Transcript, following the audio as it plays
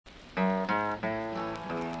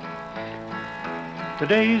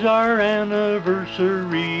Today's our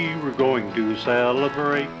anniversary, we're going to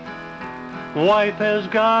celebrate. My wife has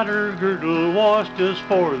got her girdle washed just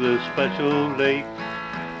for this special date.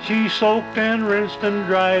 She soaked and rinsed and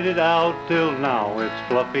dried it out till now it's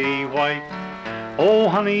fluffy white. Oh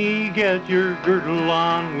honey, get your girdle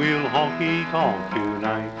on, we'll honky-tonk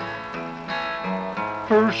tonight.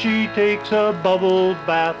 First she takes a bubble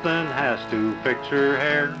bath and has to fix her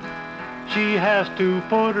hair. She has to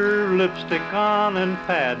put her lipstick on and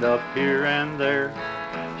pad up here and there.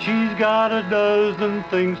 She's got a dozen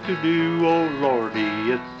things to do, oh lordy,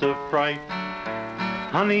 it's a fright.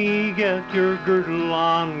 Honey, get your girdle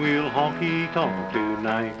on, we'll honky-tonk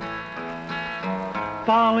tonight.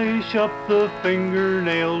 Polish up the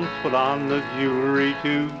fingernails, put on the jewelry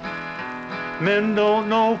too. Men don't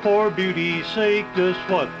know for beauty's sake just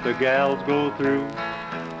what the gals go through.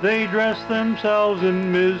 They dress themselves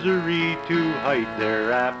in misery to hide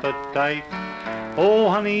their appetite. Oh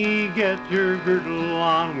honey, get your girdle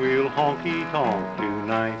on, we'll honky-tonk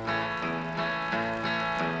tonight.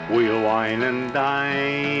 We'll wine and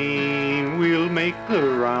dine, we'll make the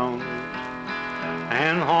rounds,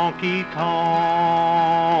 and honky-tonk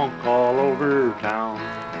all over town.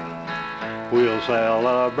 We'll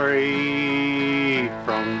celebrate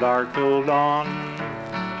from dark till dawn,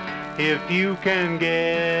 if you can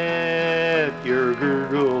get your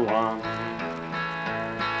girdle on.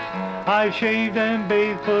 I've shaved and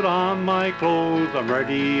bathed, put on my clothes, I'm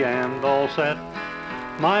ready and all set.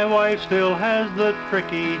 My wife still has the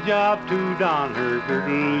tricky job to don her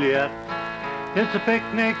girdle yet. It's a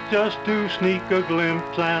picnic just to sneak a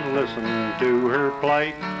glimpse and listen to her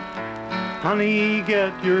plight. Honey,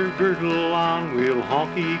 get your girdle on, we'll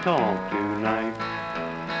honky-tonk tonight.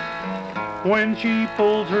 When she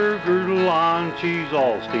pulls her girdle on, she's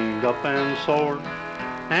all steamed up and sore,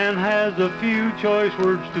 and has a few choice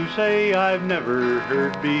words to say I've never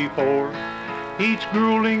heard before. Each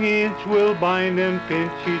grueling inch will bind and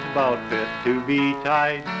pinch, she's about fit to be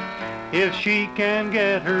tied. If she can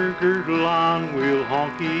get her girdle on, we'll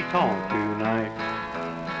honky-tonk tonight.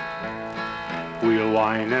 We'll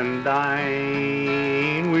wine and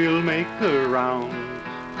dine, we'll make the rounds,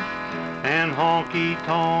 and honky-tonk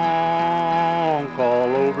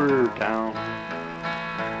all over town.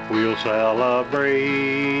 We'll celebrate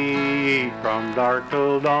from dark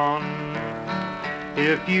till dawn,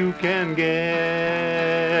 if you can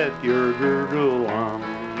get your girdle on.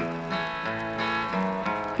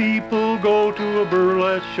 People go to a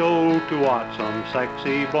burlesque show to watch some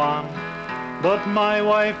sexy blonde, but my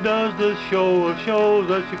wife does the show of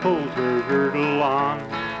shows as she pulls her girdle on.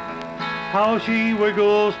 How she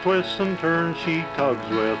wiggles, twists and turns, she tugs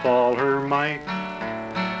with all her might.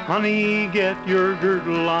 Honey, get your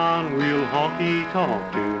girdle on, we'll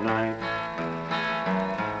honky-tonk tonight.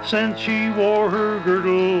 Since she wore her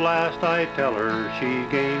girdle last, I tell her she's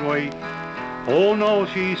gained weight. Oh no,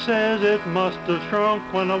 she says, it must have shrunk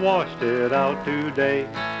when I washed it out today.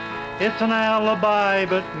 It's an alibi,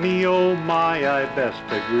 but me oh my, I best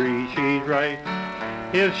agree she's right.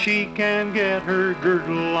 If she can get her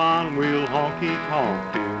girdle on, we'll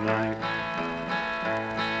honky-tonk tonight.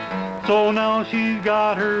 So now she's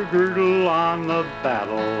got her girdle on, the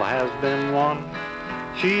battle has been won.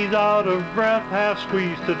 She's out of breath, half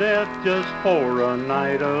squeezed to death, just for a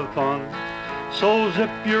night of fun. So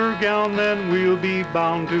zip your gown, then we'll be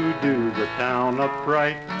bound to do the town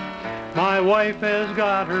upright. My wife has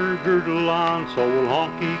got her girdle on, so we'll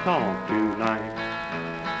honky-tonk tonight.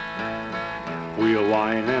 We'll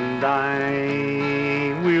wine and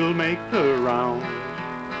dine, we'll make the rounds,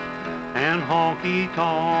 and honky-tonk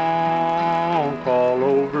all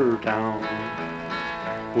over town.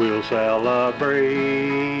 We'll celebrate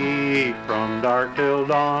from dark till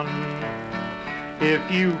dawn, if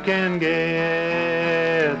you can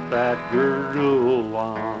get that girdle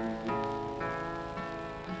on.